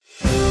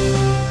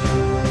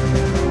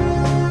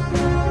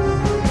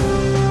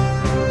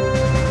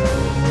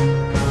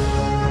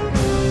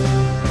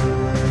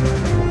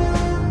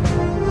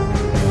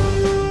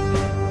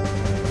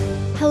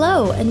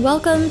and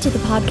welcome to the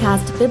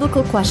podcast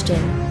Biblical Question.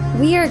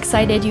 We are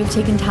excited you've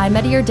taken time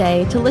out of your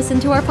day to listen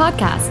to our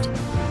podcast.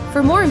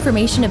 For more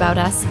information about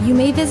us, you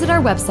may visit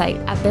our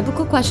website at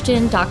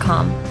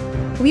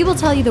biblicalquestion.com. We will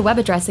tell you the web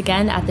address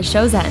again at the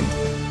show's end.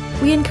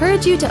 We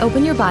encourage you to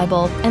open your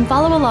Bible and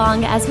follow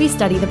along as we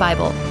study the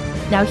Bible.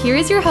 Now here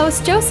is your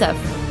host, Joseph.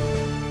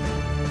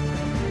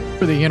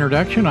 For the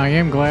introduction, I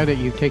am glad that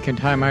you've taken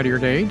time out of your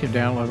day to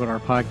download our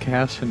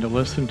podcast and to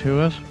listen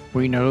to us.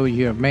 We know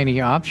you have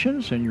many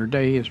options and your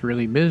day is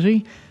really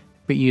busy,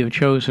 but you have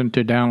chosen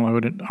to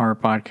download our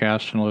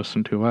podcast and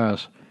listen to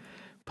us.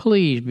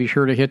 Please be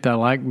sure to hit that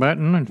like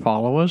button and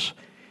follow us.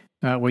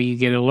 That way you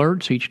get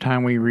alerts each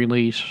time we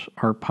release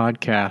our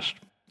podcast.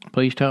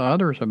 Please tell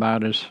others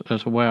about us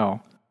as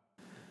well.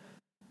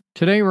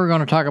 Today we're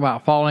going to talk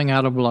about falling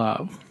out of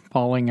love.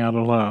 Falling out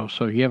of love.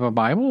 So if you have a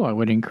Bible, I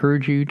would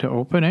encourage you to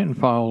open it and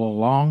follow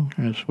along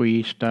as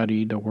we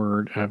study the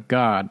Word of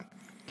God.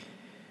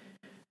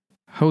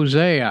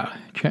 Hosea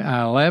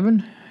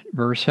 11,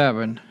 verse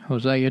 7.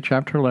 Hosea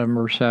chapter 11,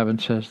 verse 7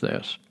 says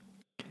this: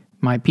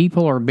 My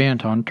people are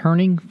bent on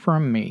turning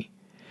from me.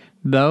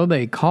 Though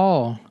they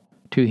call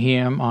to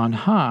him on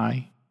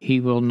high, he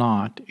will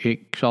not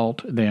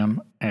exalt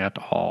them at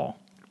all.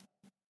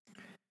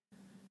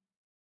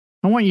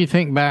 I want you to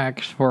think back,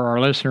 for our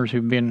listeners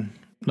who've been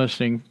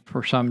listening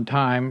for some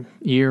time,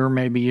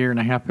 maybe a year and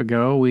a half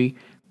ago, we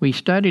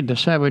studied the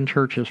 7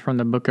 churches from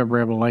the book of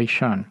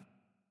Revelation.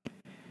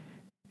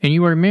 And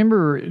you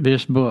remember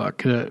this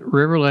book.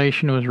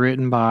 Revelation was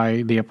written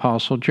by the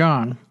Apostle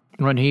John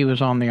when he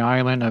was on the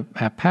island of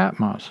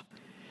Patmos.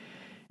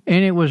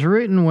 And it was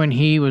written when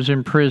he was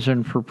in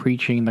prison for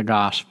preaching the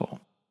gospel.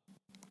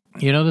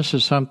 You know, this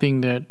is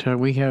something that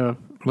we have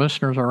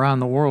listeners around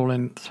the world.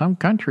 In some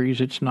countries,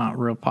 it's not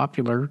real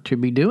popular to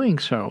be doing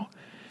so.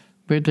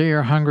 But they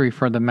are hungry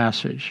for the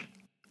message.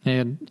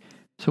 And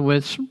so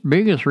it's the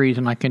biggest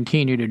reason I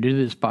continue to do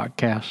this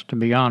podcast, to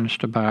be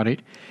honest about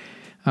it.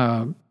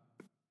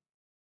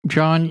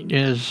 John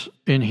is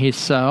in his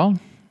cell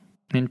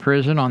in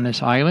prison on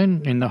this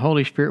island, and the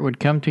Holy Spirit would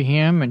come to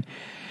him, and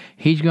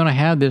he's going to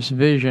have this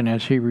vision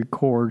as he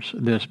records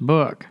this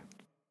book.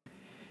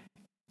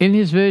 In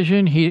his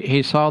vision,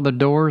 he saw the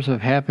doors of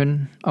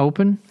heaven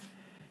open,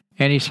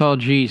 and he saw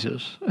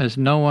Jesus as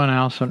no one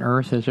else on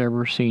earth has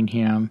ever seen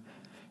him,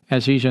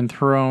 as he's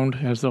enthroned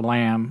as the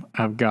Lamb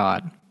of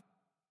God.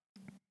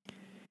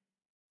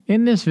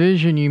 In this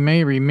vision, you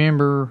may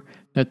remember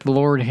that the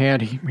Lord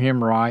had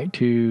him write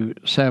to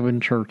 7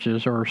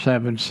 churches or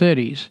 7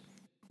 cities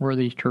where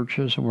these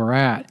churches were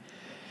at.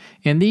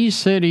 And these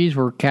cities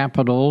were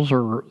capitals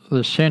or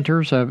the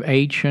centers of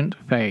ancient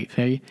faith.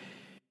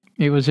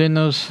 It was in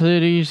those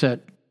cities that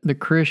the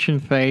Christian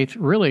faith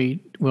really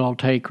will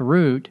take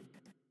root,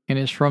 and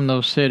it's from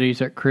those cities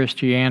that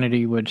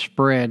Christianity would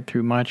spread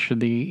through much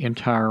of the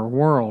entire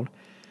world.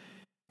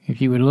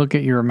 If you would look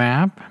at your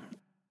map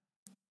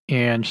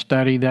and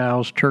study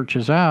those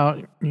churches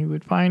out, you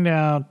would find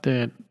out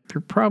that they're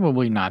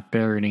probably not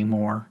there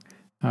anymore.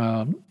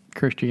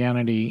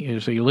 Christianity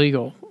is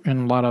illegal in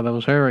a lot of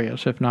those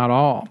areas, if not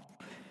all.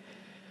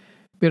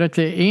 But at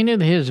the end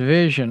of his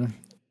vision,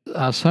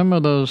 some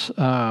of those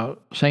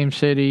same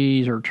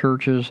cities or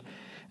churches,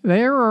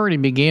 they're already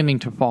beginning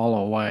to fall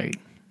away.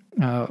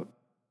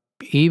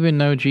 Even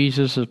though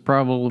Jesus has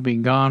probably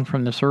been gone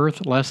from this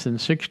earth less than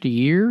 60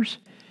 years,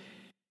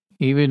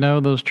 even though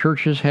those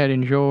churches had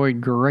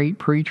enjoyed great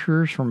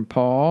preachers from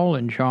Paul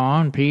and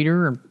John,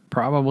 Peter, and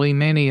probably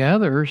many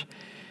others,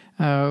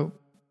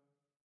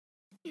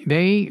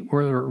 they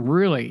were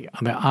really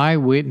the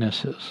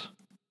eyewitnesses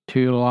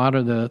to a lot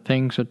of the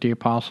things that the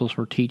apostles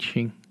were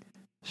teaching,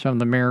 some of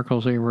the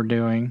miracles they were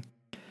doing.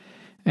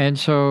 And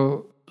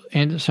so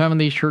in some of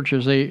these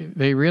churches,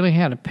 they really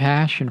had a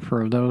passion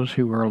for those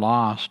who were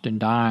lost and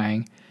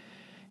dying.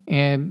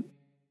 And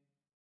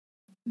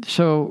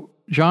so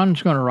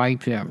John's going to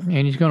write them,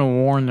 and he's going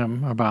to warn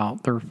them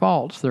about their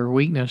faults, their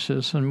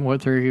weaknesses, and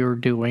what they are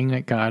doing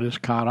that God has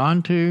caught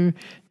on to,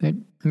 that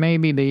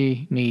maybe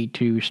they need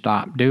to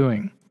stop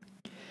doing.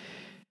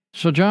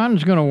 So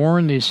John's going to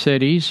warn these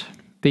cities,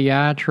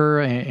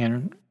 Thyatira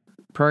and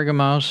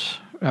Pergamos,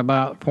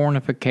 about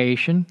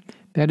fornication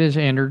that has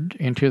entered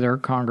into their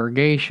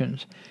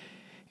congregations.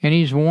 And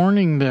he's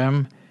warning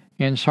them,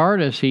 in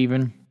Sardis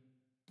even,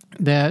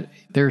 that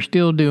they're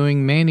still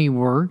doing many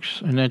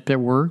works and that their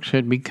works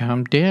had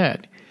become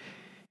dead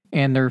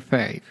in their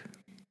faith.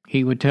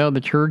 He would tell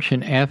the church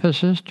in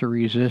Ephesus to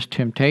resist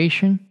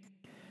temptation.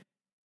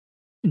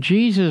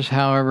 Jesus,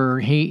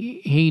 however,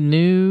 he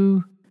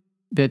knew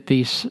that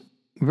these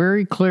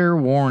very clear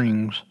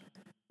warnings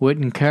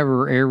wouldn't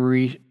cover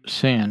every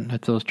sin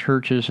that those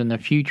churches and the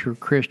future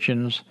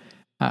Christians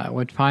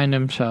would find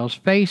themselves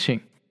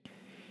facing.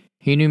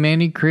 He knew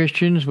many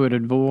Christians would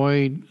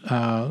avoid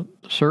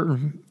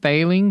certain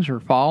failings or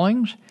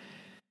fallings,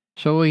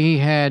 so he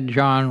had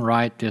John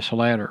write this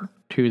letter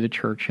to the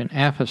church in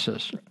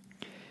Ephesus,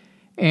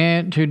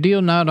 and to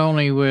deal not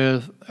only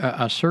with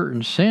a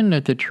certain sin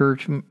that the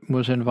church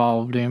was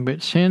involved in,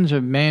 but sins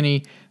of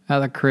many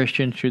other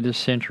Christians through the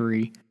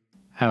century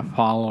have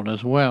followed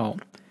as well.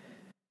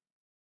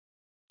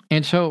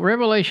 And so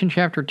Revelation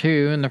chapter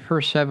 2 in the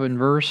first 7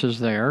 verses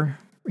there,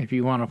 if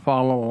you want to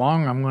follow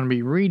along, I'm going to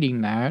be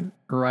reading that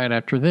right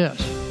after this.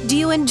 Do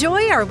you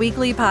enjoy our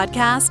weekly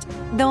podcast?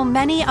 Though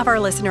many of our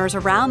listeners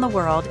around the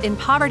world in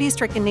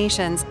poverty-stricken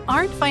nations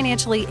aren't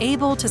financially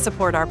able to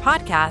support our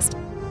podcast,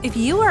 if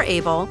you are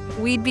able,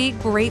 we'd be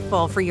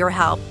grateful for your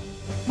help.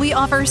 We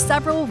offer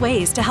several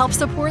ways to help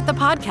support the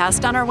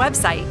podcast on our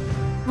website.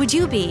 Would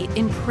you be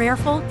in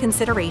prayerful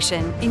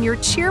consideration in your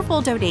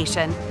cheerful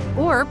donation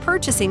or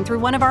purchasing through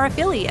one of our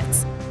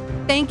affiliates?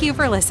 Thank you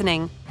for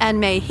listening, and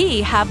may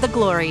He have the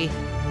glory.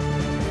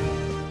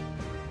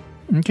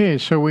 Okay,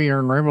 so we are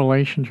in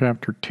Revelation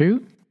chapter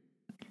 2,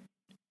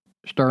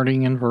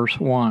 starting in verse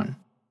 1.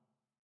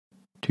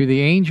 To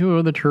the angel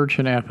of the church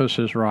in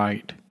Ephesus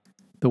write,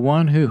 the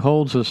one who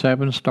holds the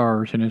 7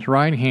 stars in his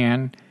right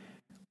hand,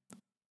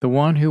 the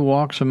one who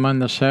walks among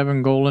the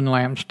 7 golden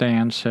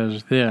lampstands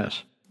says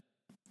this,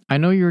 I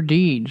know your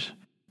deeds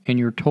and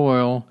your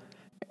toil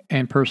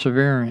and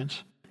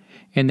perseverance,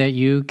 and that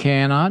you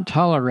cannot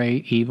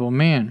tolerate evil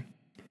men.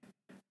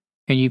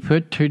 And you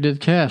put to the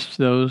test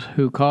those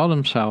who call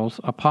themselves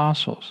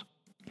apostles,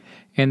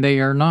 and they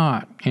are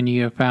not, and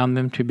you have found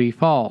them to be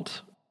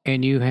false,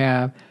 and you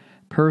have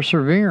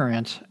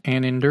perseverance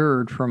and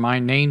endured for my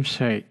name's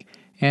sake,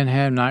 and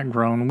have not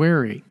grown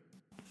weary.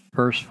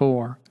 Verse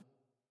 4,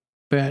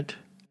 But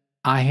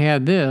I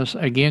had this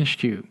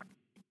against you,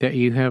 that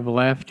you have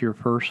left your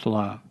first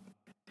love.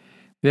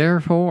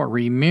 Therefore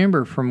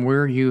remember from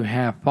where you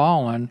have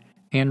fallen,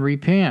 and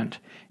repent,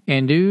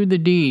 and do the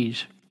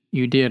deeds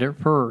you did at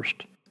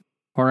first,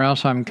 or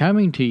else I'm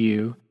coming to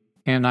you,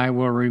 and I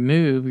will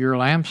remove your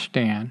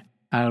lampstand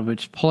out of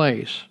its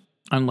place,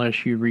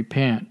 unless you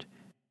repent.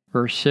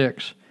 Verse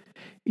 6,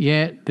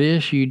 Yet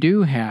this you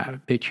do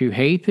have, that you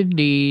hate the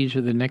deeds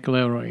of the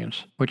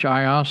Nicolaitans, which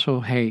I also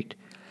hate.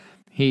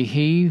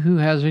 He who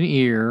has an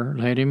ear,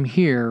 let him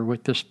hear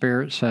what the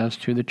Spirit says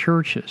to the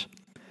churches.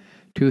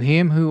 To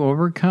him who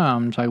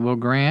overcomes, I will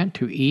grant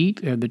to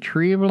eat of the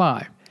tree of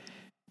life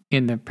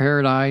in the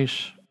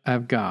paradise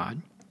of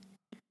God.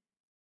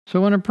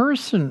 So when a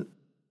person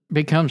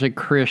becomes a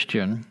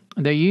Christian,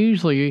 they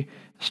usually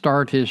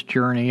start this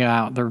journey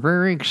out. They're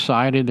very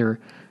excited.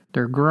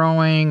 They're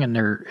growing, and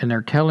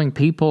they're telling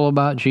people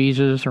about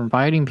Jesus. They're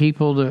inviting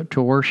people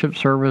to worship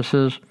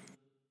services.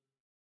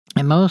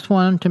 And most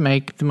want to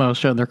make the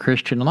most of their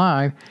Christian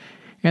life,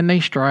 and they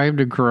strive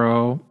to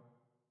grow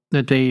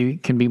that they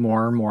can be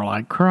more and more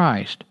like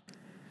Christ.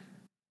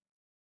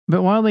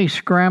 But while they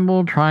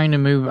scramble trying to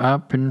move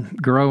up and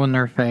grow in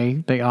their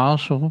faith, they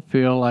also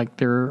feel like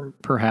they're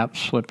perhaps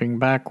slipping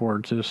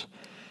backwards.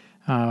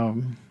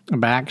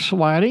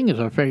 Backsliding is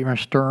a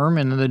famous term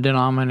in the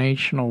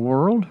denominational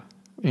world,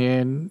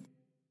 and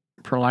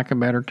for lack of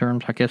better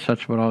terms, I guess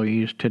that's what I'll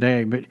use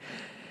today. But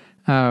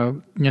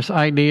this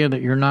idea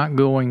that you're not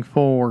going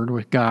forward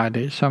with God,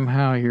 that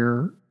somehow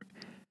you're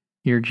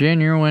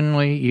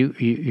genuinely,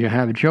 you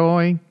have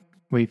joy.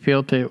 We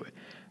feel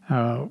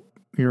that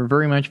you're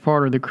very much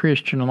part of the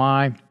Christian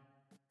life,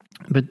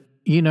 but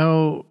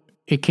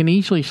it can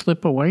easily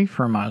slip away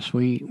from us.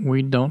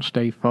 We don't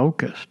stay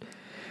focused.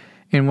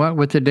 And what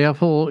with the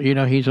devil,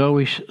 he's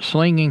always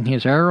slinging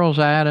his arrows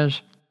at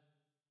us.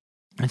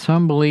 And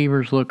some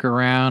believers look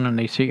around and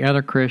they see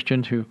other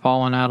Christians who've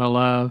fallen out of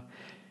love,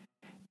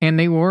 and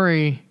they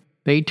worry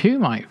they too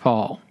might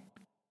fall.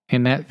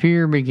 And that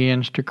fear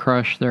begins to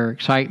crush their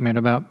excitement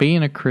about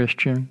being a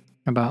Christian,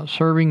 about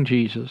serving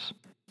Jesus.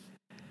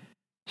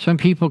 Some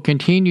people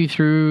continue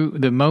through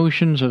the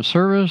motions of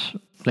service.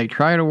 They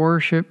try to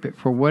worship, but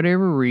for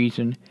whatever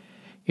reason,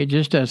 it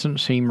just doesn't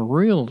seem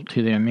real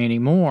to them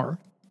anymore.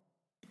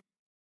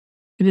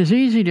 It is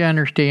easy to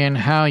understand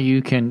how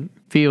you can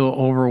feel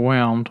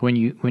overwhelmed when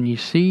you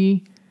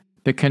see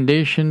the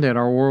condition that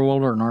our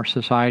world and our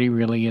society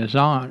really is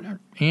on.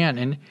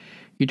 And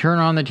you turn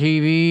on the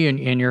TV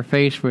and you're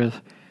faced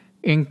with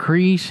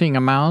increasing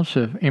amounts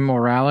of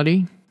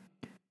immorality.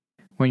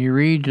 When you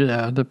read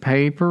the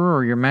paper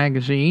or your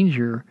magazines,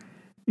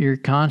 you're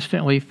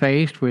constantly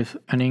faced with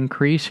an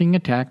increasing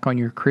attack on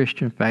your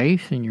Christian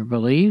faith and your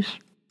beliefs.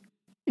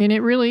 And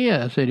it really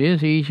is. It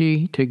is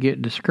easy to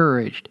get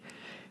discouraged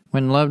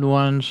when loved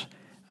ones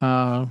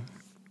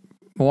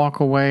walk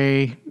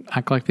away,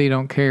 act like they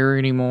don't care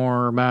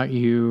anymore about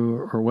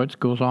you or what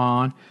goes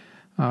on.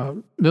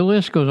 The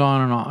list goes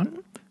on and on.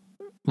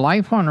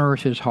 Life on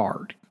earth is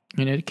hard,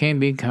 and it can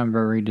become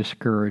very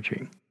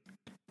discouraging.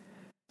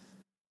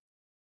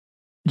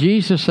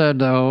 Jesus said,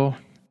 though,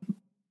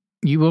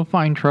 you will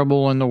find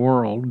trouble in the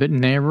world, but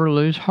never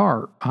lose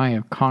heart. I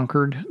have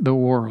conquered the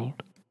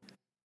world.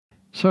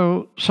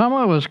 So some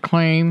of us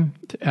claim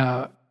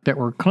that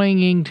we're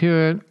clinging to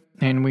it,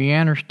 and we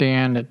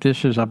understand that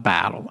this is a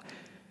battle.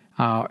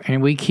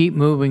 And we keep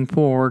moving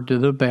forward to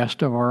the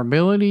best of our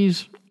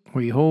abilities.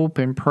 We hope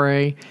and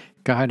pray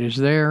God is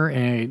there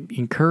and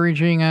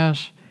encouraging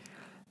us.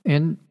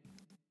 And,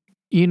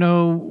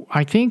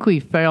 I think we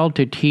failed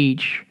to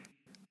teach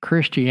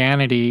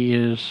Christianity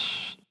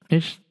is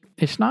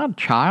it's not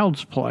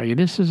child's play.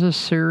 This is a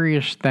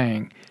serious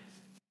thing.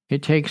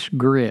 It takes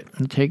grit.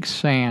 It takes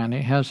sand.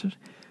 It has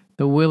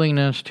the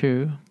willingness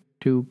to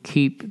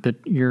keep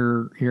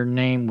your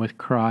name with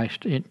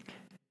Christ.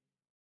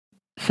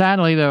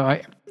 Sadly, though,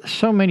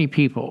 so many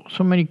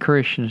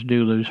Christians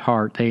do lose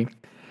heart.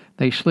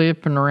 They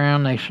slip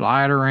around, they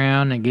slide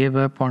around, they give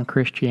up on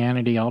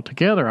Christianity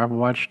altogether. I've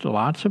watched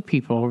lots of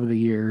people over the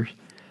years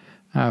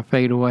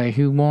fade away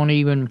who won't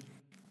even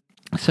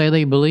say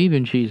they believe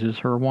in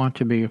Jesus or want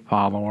to be a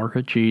follower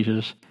of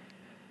Jesus.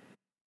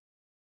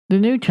 The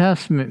New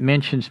Testament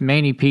mentions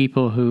many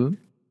people who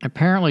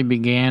apparently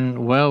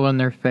began well in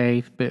their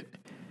faith but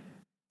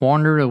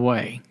wandered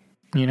away.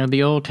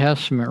 The Old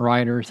Testament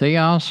writers, they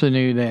also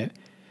knew that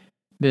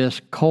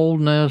this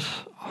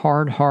coldness,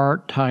 hard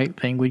heart type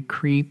thing would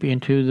creep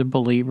into the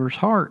believer's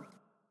heart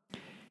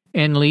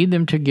and lead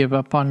them to give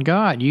up on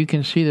God. You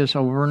can see this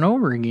over and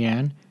over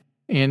again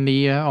in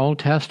the Old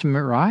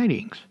Testament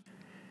writings.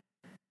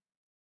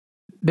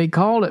 They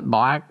called it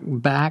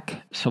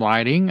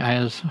backsliding,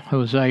 as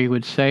Hosea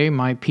would say,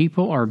 "My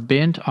people are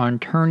bent on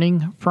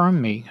turning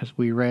from me," as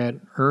we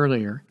read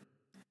earlier.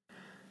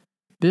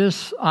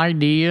 This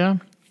idea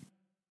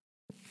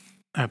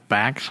of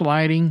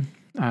backsliding,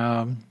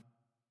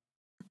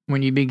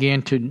 when you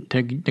begin to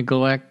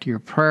neglect your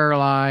prayer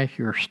life,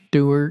 your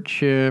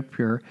stewardship,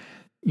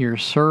 your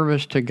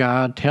service to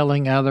God,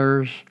 telling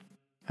others,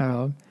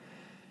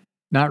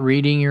 not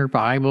reading your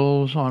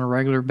Bibles on a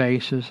regular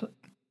basis,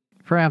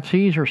 perhaps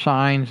these are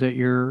signs that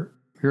you're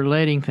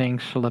letting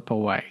things slip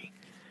away.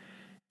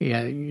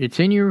 Yeah, it's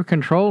in your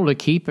control to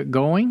keep it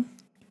going,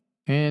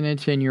 and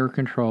it's in your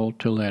control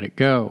to let it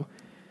go.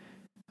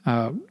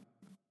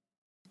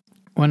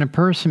 When a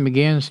person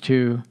begins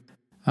to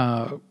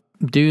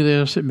do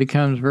this, it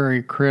becomes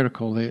very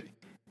critical that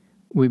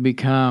we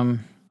become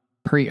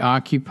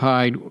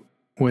preoccupied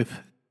with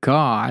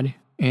God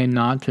and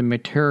not the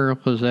material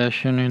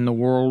possession and the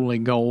worldly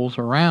goals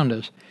around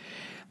us.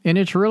 And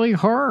it's really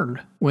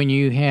hard when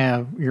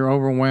you're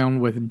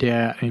overwhelmed with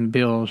debt and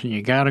bills and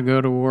you got to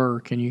go to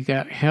work and you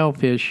got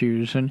health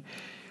issues. And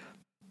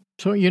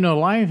so,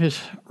 life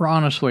is,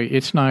 honestly,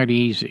 it's not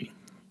easy.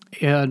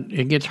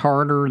 It gets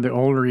harder the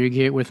older you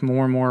get with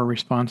more and more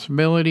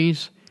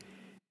responsibilities.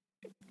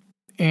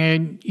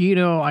 And,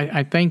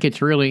 I think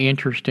it's really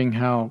interesting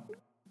how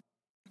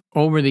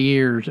over the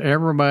years,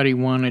 everybody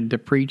wanted the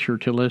preacher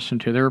to listen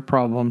to their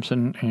problems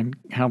and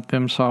help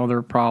them solve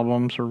their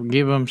problems or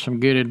give them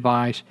some good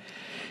advice.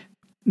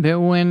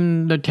 But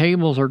when the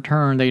tables are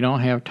turned, they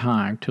don't have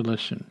time to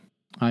listen.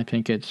 I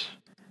think it's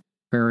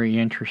very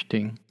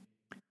interesting.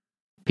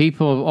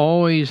 People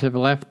have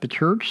left the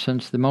church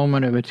since the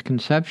moment of its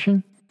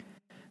conception.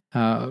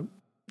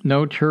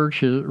 No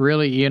church is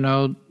really,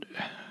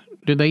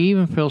 do they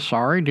even feel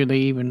sorry? Do they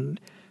even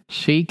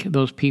seek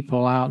those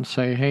people out and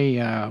say, "Hey,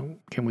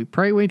 can we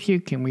pray with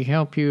you? Can we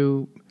help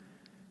you?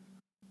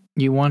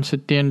 You once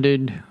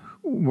attended.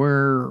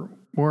 Where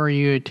are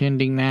you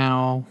attending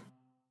now?"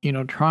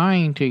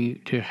 Trying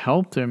to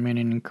help them and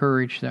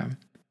encourage them.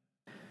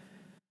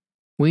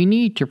 We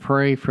need to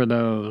pray for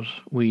those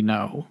we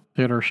know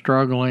that are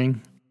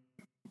struggling,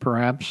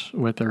 perhaps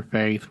with their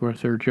faith,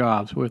 with their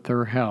jobs, with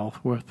their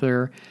health, with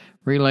their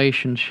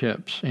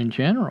relationships in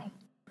general.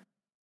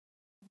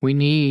 We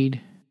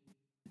need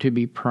to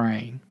be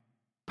praying.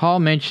 Paul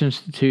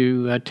mentions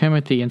to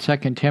Timothy in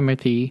 2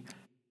 Timothy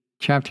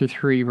chapter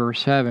 3,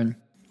 verse 7,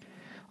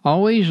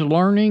 "Always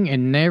learning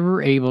and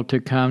never able to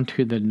come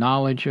to the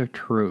knowledge of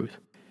truth."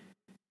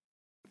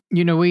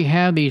 We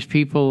have these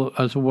people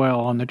as well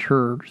on the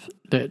church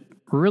that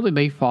really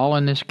they fall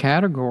in this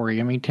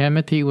category.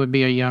 Timothy would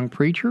be a young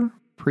preacher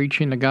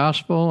preaching the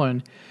gospel,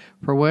 and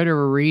for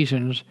whatever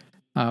reasons,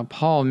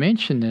 Paul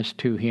mentioned this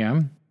to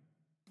him,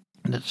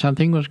 that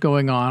something was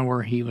going on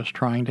where he was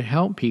trying to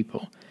help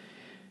people.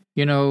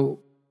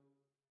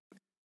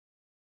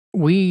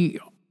 We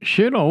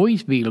should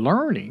always be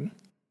learning,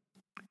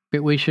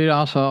 but we should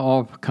also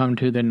all come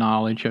to the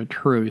knowledge of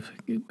truth,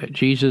 that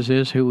Jesus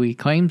is who he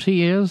claims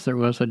he is. There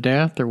was a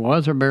death, there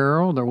was a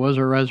burial, there was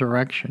a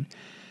resurrection.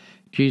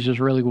 Jesus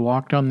really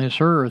walked on this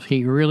earth.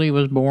 He really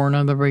was born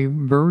of the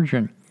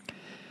Virgin.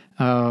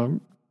 And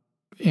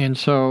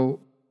so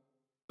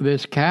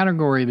this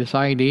category, this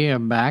idea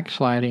of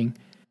backsliding,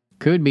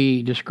 could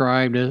be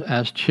described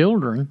as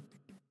children.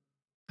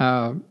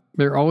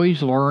 They're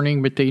always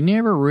learning, but they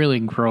never really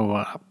grow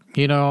up.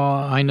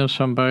 I know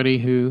somebody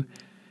who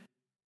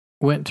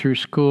went through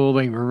school.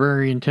 They were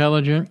very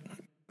intelligent,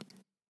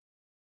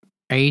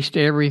 aced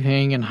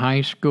everything in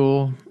high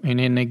school, and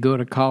then they go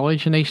to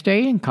college and they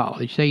stay in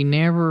college. They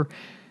never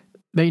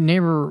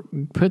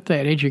put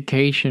that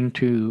education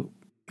to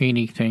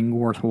anything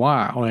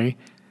worthwhile. They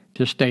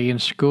just stay in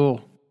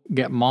school,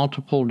 get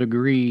multiple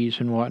degrees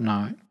and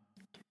whatnot.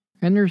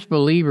 And there's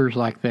believers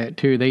like that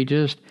too.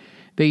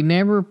 They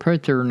never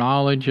put their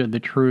knowledge of the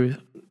truth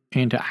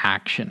into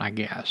action, I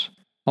guess.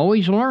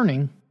 Always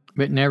learning,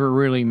 but never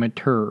really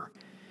mature.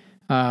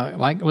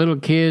 Like little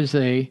kids,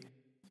 they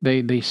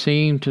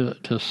seem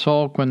to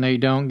sulk when they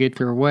don't get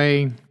their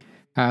way.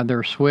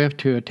 They're swift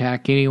to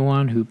attack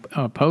anyone who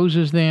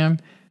opposes them.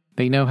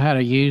 They know how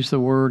to use the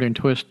word and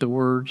twist the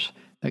words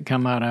that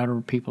come out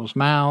of people's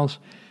mouths,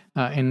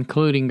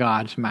 including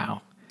God's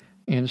mouth.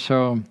 And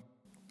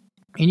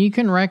you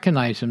can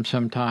recognize them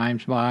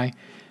sometimes by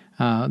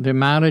the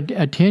amount of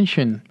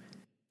attention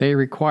they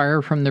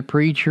require from the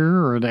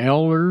preacher or the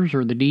elders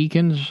or the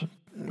deacons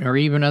or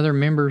even other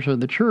members of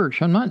the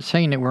church. I'm not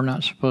saying that we're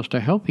not supposed to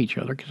help each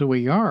other, because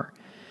we are.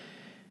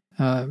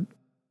 Some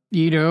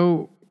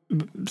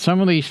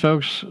of these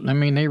folks,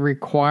 they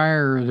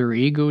require their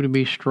ego to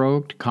be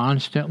stroked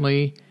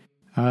constantly.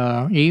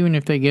 Even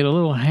if they get a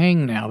little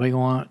hang now, they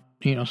want,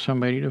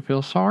 somebody to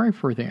feel sorry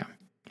for them.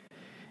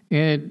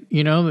 And,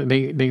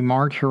 they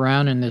march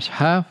around in this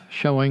huff,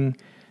 showing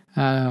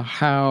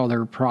how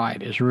their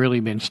pride has really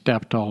been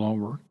stepped all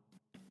over.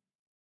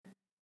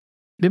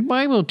 The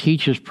Bible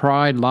teaches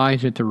pride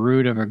lies at the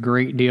root of a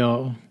great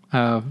deal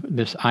of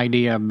this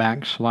idea of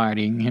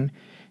backsliding.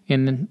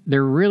 And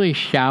they're really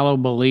shallow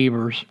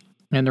believers,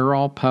 and they're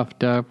all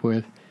puffed up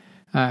with,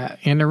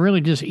 and they're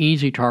really just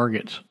easy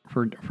targets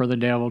for the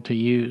devil to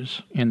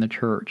use in the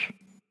church.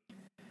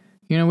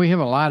 We have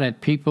a lot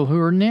of people who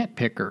are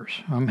nitpickers.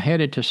 I'm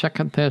headed to 2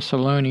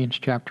 Thessalonians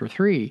chapter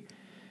 3.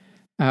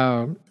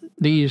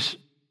 These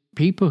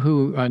people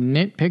who are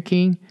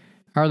nitpicking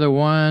are the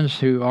ones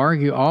who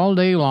argue all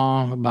day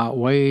long about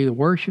way the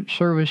worship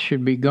service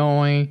should be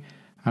going,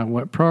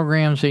 what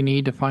programs they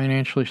need to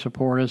financially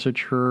support as a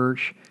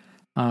church.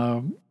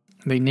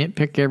 They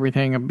nitpick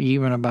everything,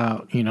 even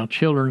about,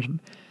 children's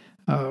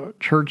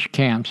church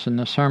camps in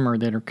the summer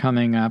that are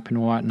coming up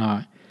and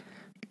whatnot.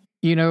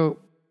 2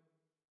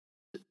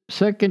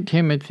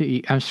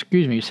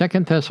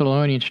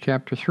 Thessalonians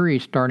chapter 3,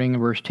 starting in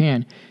verse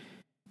 10.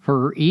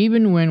 For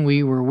even when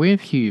we were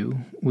with you,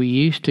 we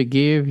used to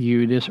give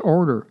you this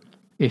order.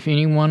 If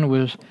anyone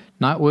was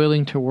not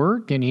willing to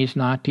work, then he's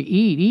not to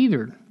eat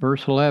either.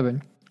 Verse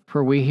 11.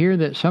 For we hear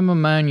that some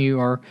among you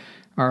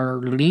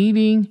are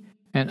leading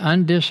an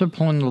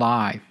undisciplined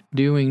life,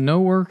 doing no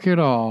work at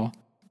all,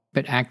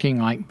 but acting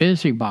like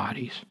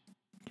busybodies.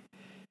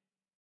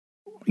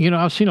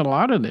 I've seen a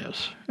lot of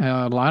this.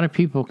 A lot of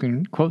people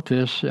can quote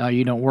this,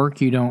 you don't work,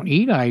 you don't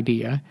eat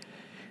idea.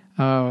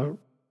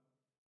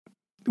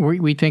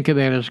 We think of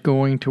that as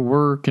going to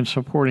work and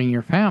supporting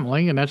your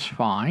family, and that's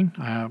fine.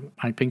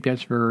 I think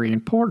that's very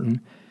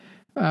important.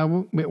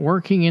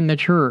 Working in the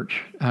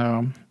church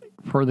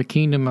for the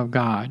kingdom of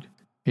God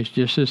is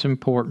just as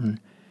important.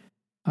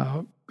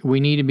 We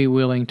need to be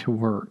willing to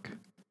work.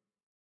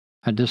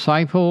 A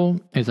disciple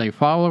is a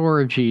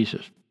follower of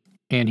Jesus,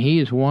 and he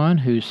is one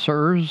who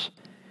serves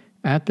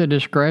at the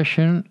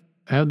discretion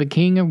of the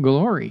King of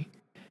Glory.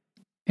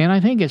 And I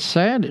think it's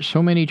sad that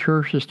so many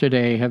churches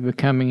today have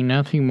becoming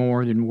nothing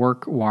more than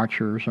work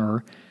watchers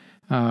or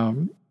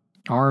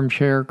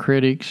armchair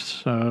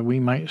critics. We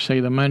might say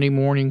the Monday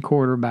morning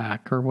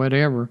quarterback or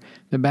whatever,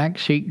 the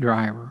backseat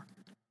driver.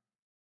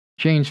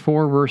 James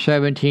 4 verse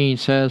 17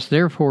 says,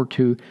 Therefore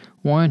to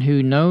one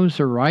who knows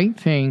the right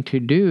thing to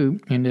do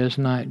and does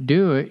not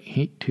do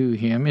it, to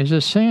him is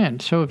a sin.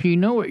 So if you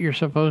know what you're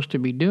supposed to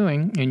be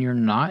doing and you're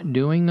not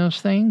doing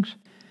those things,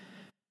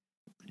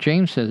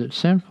 James says it's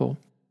sinful.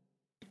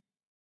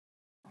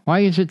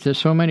 Why is it that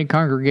so many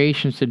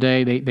congregations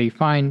today, they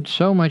find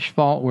so much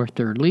fault with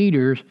their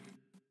leaders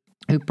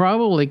who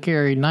probably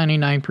carry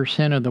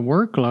 99% of the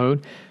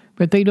workload,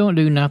 but they don't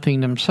do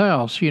nothing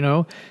themselves?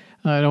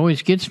 It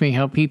always gets me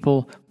how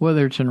people,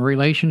 whether it's in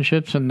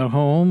relationships in the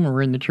home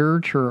or in the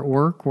church or at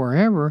work,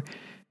 wherever,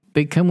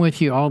 they come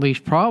with you all these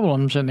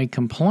problems and they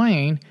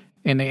complain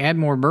and they add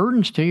more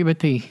burdens to you, but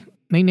they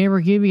never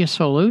give you a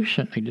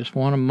solution. They just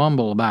want to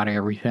mumble about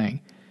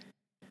everything.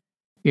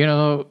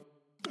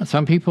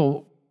 Some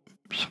people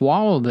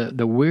swallow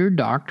the weird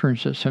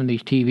doctrines that some of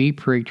these TV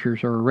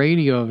preachers or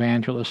radio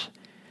evangelists,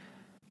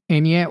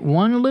 and yet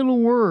one little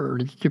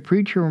word the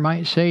preacher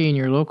might say in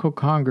your local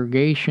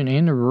congregation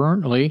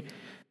inadvertently,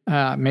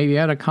 maybe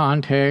out of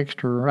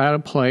context or out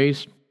of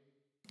place,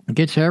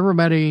 gets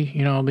everybody,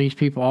 these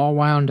people all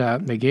wound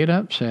up. They get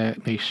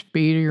upset, they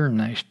speeder and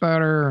they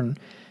sputter, and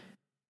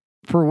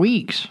for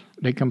weeks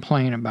they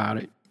complain about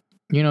it.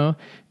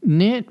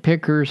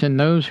 Nitpickers and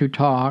those who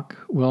talk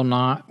will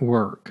not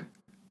work.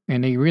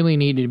 And they really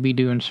need to be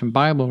doing some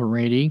Bible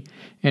reading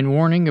and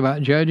warning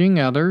about judging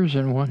others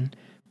and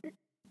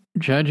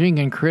judging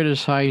and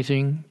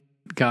criticizing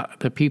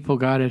the people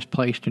God has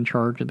placed in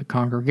charge of the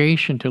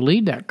congregation to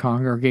lead that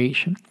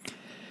congregation.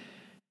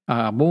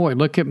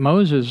 Look at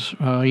Moses.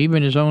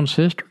 Even his own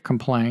sister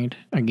complained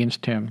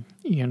against him.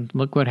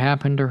 Look what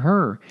happened to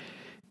her.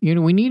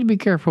 We need to be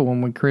careful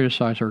when we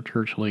criticize our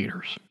church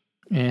leaders.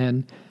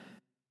 And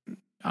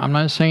I'm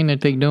not saying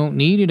that they don't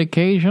need it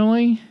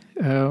occasionally,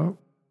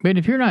 but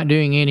if you're not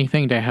doing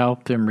anything to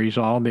help them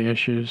resolve the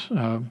issues,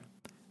 I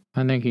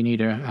think you need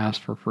to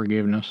ask for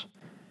forgiveness.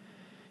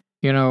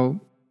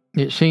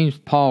 It seems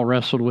Paul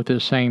wrestled with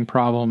this same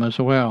problem as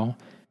well.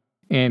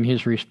 And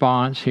his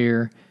response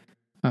here,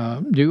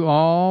 do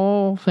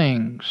all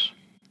things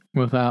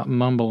without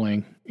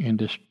mumbling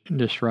and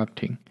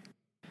disrupting.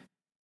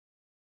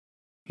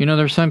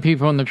 There's some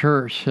people in the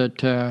church that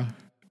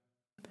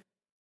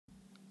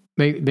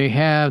they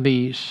have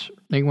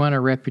they want a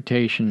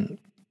reputation,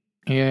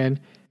 and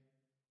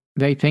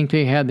they think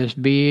they have this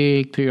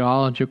big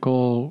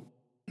theological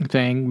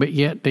thing, but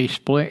yet they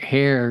split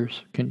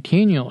hairs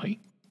continually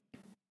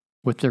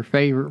with their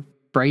favorite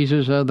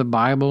phrases of the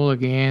Bible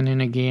again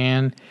and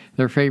again,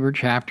 their favorite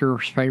chapter or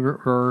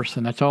favorite verse,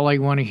 and that's all they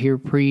want to hear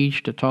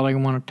preached. That's all they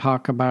want to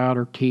talk about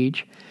or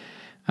teach.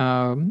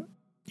 And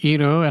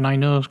I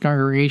know those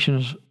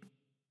congregations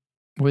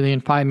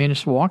within 5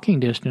 minutes walking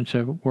distance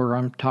of where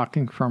I'm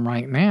talking from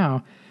right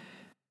now,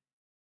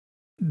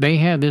 they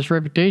have this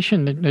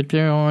reputation that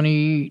they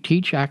only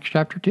teach Acts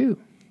chapter 2,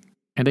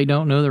 and they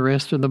don't know the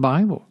rest of the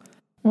Bible.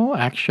 Well,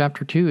 Acts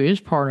chapter 2 is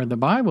part of the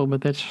Bible,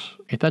 but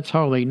if that's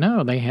all they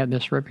know, they have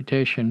this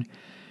reputation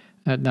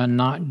of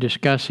not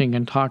discussing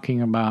and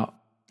talking about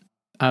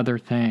other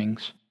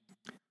things.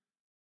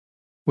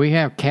 We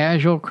have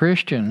casual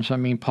Christians. I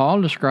mean,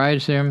 Paul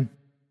describes them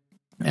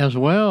as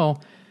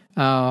well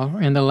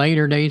in the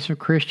later days of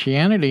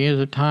Christianity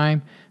as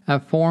a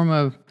form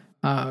of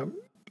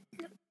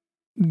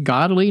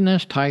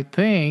godliness type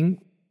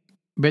thing,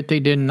 but they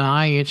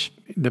deny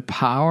the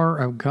power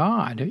of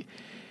God.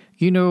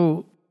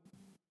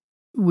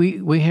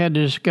 We had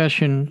a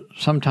discussion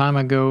some time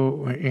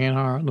ago in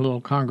our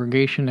little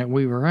congregation that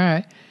we were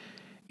at,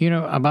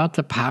 about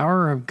the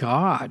power of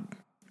God,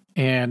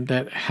 and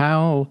that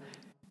how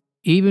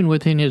even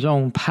within his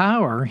own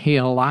power, he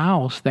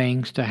allows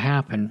things to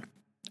happen.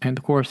 And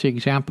of course, the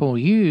example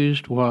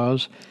used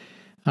was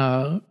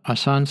a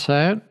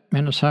sunset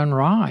and a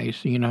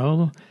sunrise.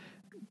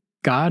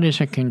 God is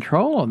in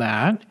control of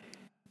that.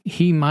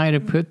 He might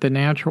have put the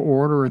natural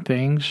order of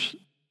things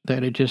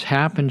that it just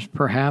happens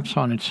perhaps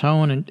on its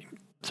own in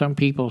some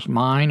people's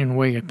mind and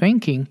way of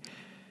thinking.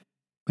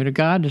 But if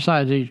God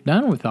decides he's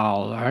done with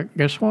all of that,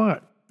 guess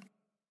what?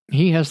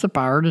 He has the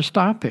power to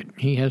stop it.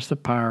 He has the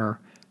power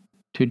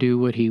to do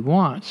what he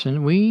wants.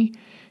 And we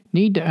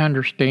need to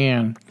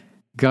understand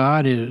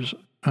God is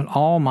an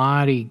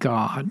almighty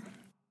God,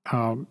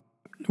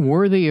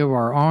 worthy of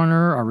our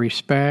honor, our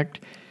respect.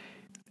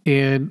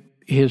 And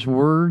his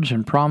words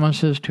and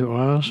promises to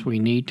us, we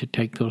need to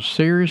take those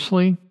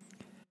seriously.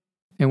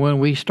 And when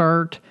we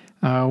start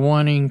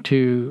wanting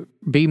to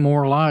be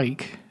more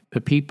like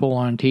the people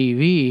on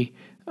TV,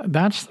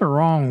 that's the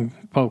wrong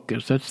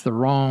focus. That's the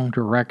wrong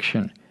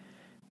direction.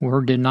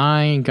 We're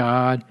denying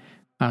God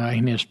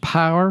in his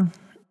power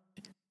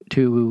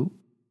to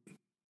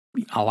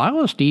allow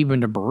us to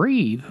even to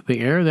breathe the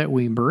air that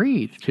we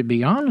breathe, to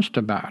be honest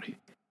about it.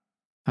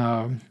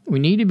 We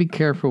need to be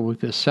careful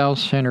with this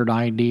self-centered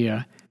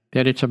idea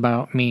that it's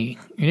about me.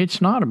 And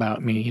it's not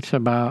about me. It's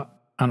about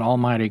an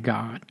almighty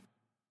God.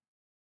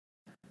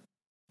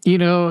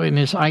 In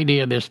this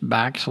idea of this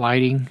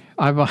backsliding,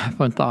 I've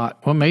often thought,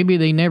 well, maybe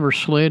they never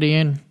slid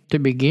in to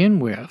begin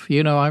with.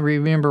 I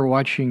remember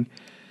watching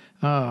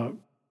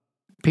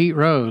Pete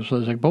Rose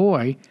as a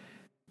boy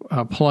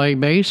play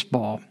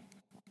baseball,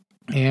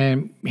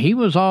 and he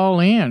was all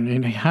in,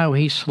 and how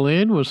he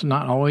slid was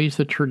not always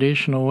the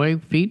traditional way,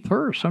 feet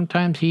first.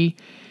 Sometimes he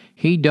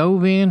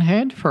dove in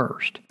head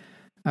first.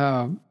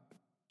 And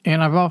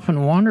I've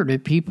often wondered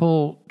if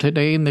people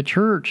today in the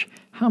church,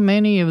 how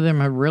many of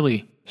them have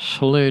really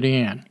slid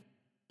in?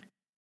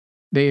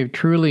 They have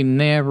truly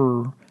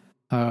never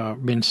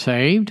been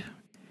saved.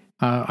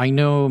 I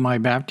know my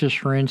Baptist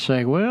friends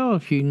say, well,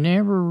 if you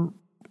never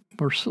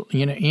were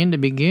in to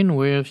begin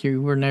with,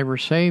 you were never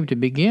saved to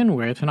begin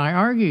with. And I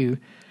argue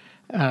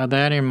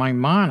that in my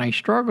mind. I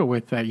struggle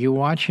with that. You're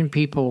watching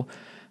people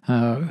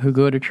who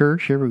go to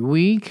church every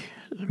week,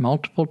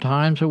 multiple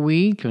times a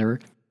week. They're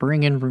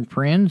bringing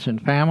friends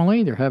and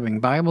family. They're having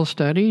Bible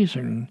studies.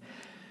 And,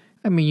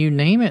 you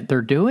name it,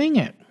 they're doing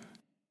it.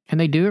 And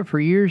they do it for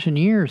years and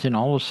years, and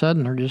all of a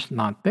sudden they're just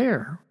not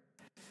there.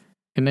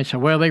 And they say,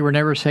 well, they were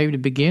never saved to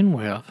begin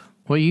with.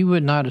 Well, you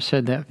would not have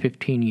said that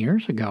 15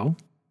 years ago.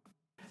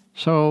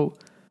 So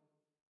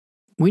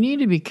we need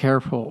to be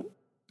careful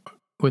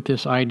with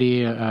this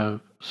idea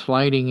of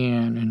sliding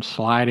in and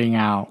sliding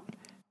out.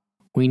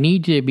 We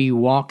need to be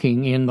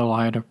walking in the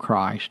light of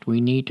Christ.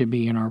 We need to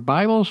be in our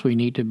Bibles. We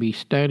need to be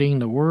studying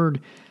the Word.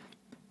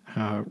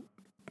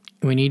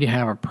 We need to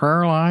have a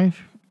prayer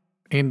life.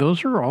 And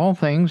those are all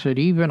things that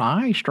even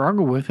I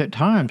struggle with at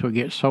times. We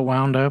get so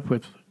wound up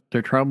with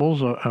the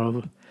troubles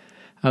of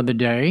the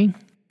day,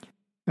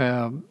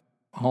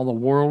 all the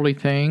worldly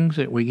things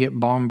that we get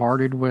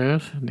bombarded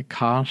with, and the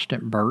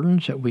constant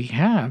burdens that we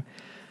have.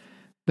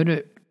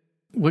 But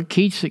what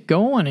keeps it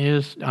going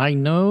is I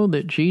know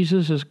that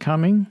Jesus is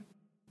coming.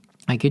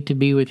 I get to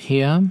be with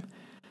him.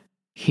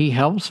 He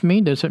helps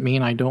me. Doesn't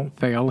mean I don't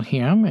fail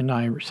him. And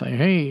I say,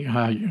 hey,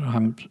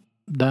 I'm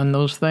done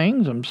those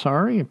things. I'm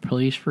sorry.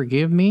 Please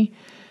forgive me.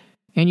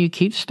 And you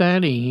keep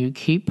studying, you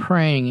keep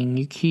praying, and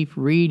you keep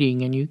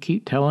reading, and you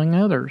keep telling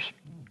others.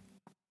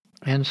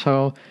 And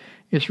so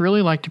it's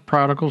really like the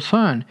prodigal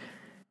son.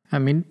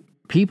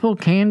 People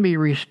can be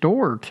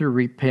restored through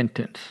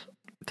repentance,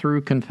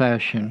 through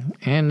confession,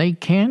 and they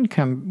can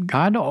come.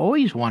 God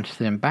always wants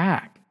them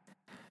back.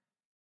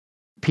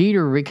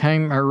 Peter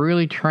became a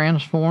really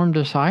transformed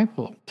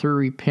disciple through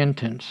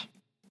repentance.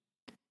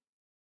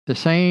 The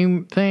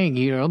same thing,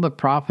 the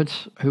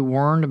prophets who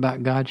warned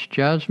about God's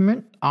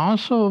judgment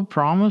also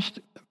promised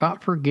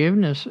about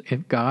forgiveness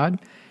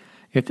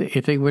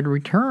if they would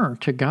return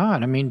to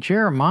God. I mean,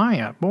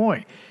 Jeremiah,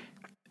 boy,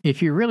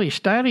 if you really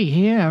study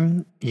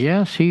him,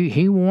 yes,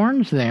 he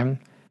warns them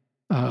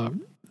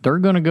they're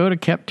going to go to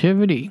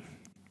captivity,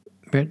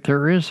 but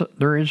there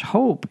is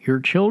hope. Your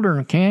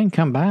children can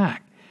come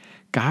back.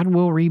 God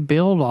will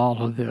rebuild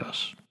all of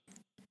this.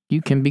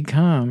 You can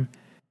become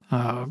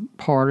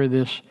part of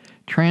this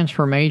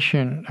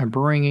transformation of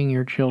bringing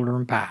your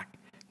children back.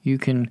 You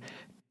can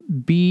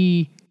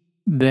be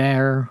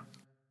there,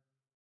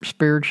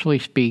 spiritually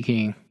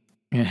speaking,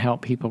 and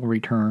help people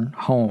return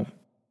home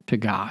to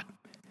God.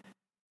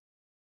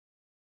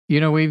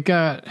 We've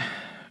got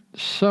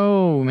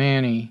so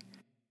many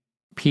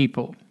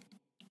people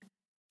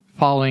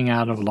falling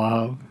out of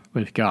love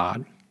with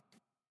God.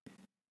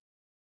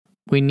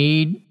 We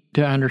need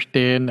to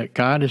understand that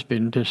God has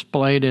been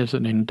displayed as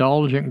an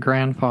indulgent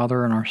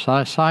grandfather in our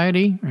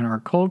society, in our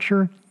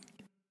culture.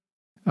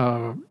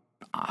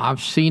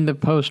 I've seen the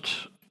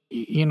posts,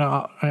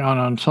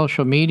 on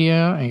social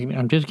media, and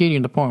I'm just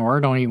getting to the point where I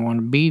don't even want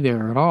to be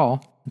there at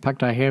all. In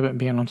fact, I haven't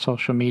been on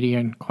social media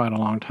in quite a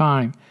long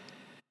time.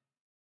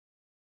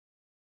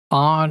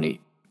 God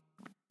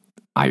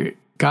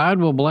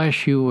will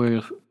bless you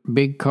with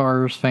big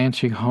cars,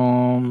 fancy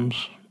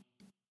homes,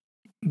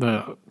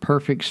 the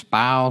perfect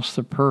spouse,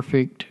 the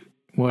perfect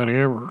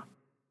whatever.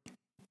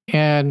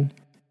 And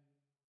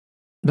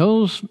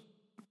those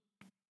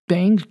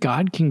things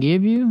God can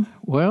give you,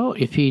 well,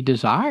 if He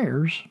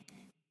desires.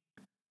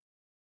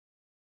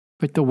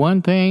 But the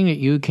one thing that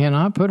you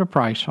cannot put a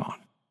price on,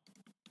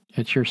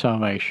 it's your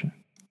salvation.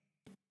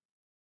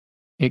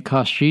 It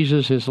cost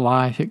Jesus His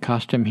life. It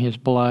cost Him His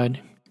blood,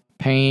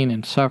 pain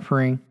and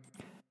suffering,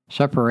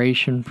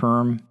 separation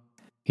from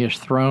His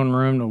throne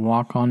room to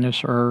walk on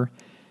this earth.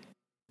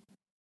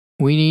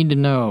 We need to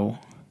know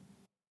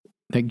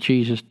that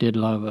Jesus did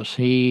love us.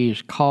 He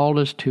has called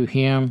us to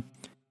Him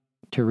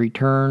to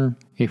return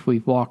if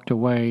we've walked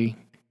away,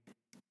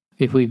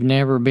 if we've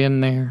never been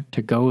there,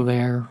 to go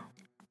there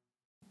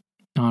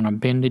on a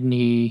bended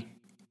knee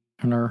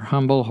and our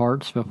humble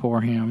hearts before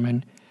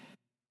Him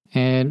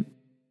and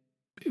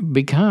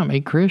become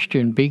a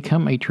Christian,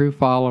 become a true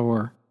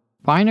follower.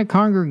 Find a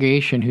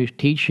congregation who's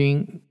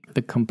teaching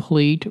the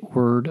complete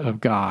Word of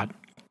God.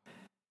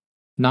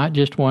 Not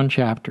just one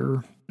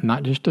chapter,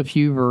 not just a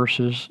few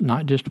verses,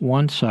 not just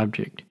one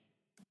subject,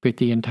 but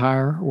the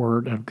entire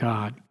Word of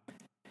God.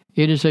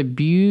 It is a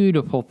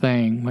beautiful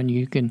thing when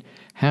you can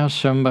have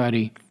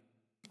somebody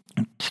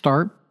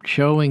start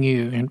showing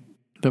you in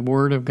the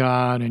Word of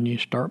God and you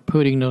start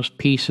putting those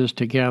pieces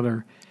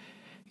together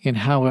and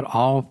how it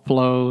all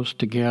flows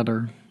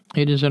together.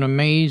 It is an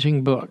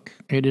amazing book.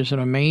 It is an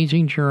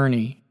amazing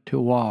journey to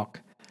walk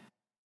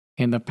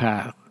in the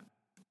path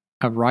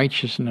of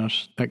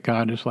righteousness that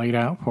God has laid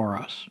out for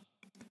us.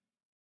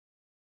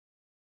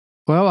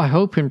 Well, I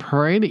hope and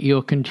pray that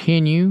you'll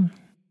continue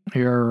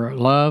your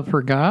love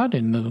for God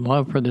and the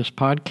love for this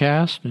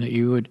podcast, and that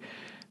you would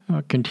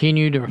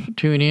continue to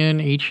tune in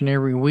each and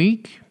every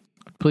week.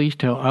 Please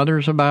tell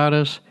others about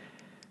us.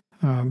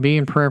 Be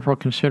in prayerful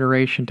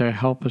consideration to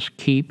help us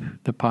keep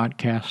the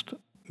podcast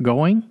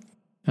going,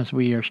 as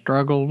we are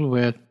struggled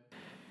with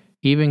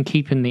even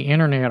keeping the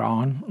internet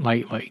on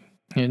lately.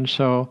 And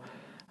so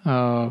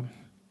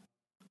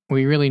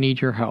we really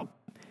need your help.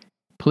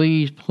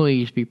 Please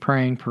be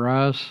praying for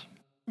us.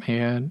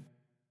 And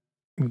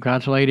if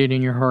God's laid it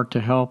in your heart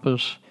to help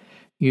us,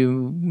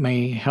 you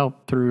may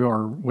help through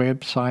our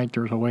website.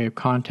 There's a way of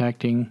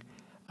contacting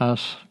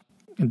us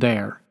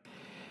there.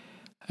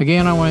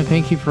 Again, I want to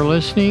thank you for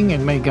listening,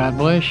 and may God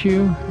bless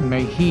you, and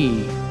may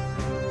He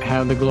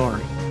have the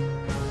glory.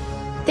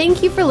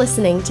 Thank you for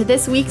listening to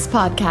this week's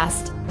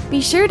podcast.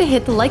 Be sure to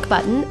hit the like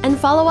button and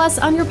follow us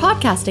on your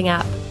podcasting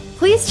app.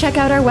 Please check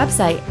out our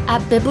website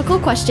at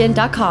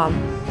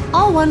biblicalquestion.com.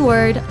 All one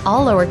word,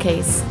 all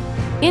lowercase.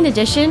 In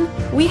addition,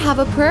 we have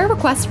a prayer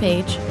request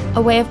page,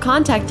 a way of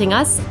contacting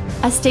us,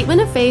 a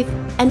statement of faith,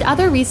 and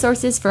other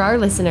resources for our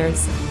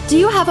listeners. Do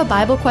you have a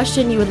Bible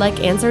question you would like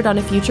answered on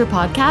a future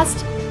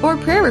podcast or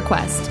prayer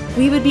request?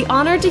 We would be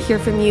honored to hear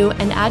from you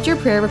and add your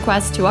prayer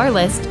request to our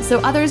list so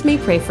others may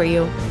pray for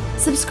you.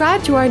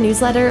 Subscribe to our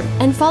newsletter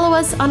and follow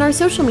us on our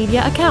social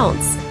media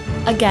accounts.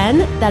 Again,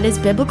 that is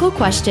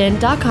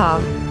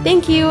biblicalquestion.com.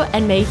 Thank you,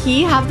 and may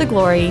He have the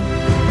glory.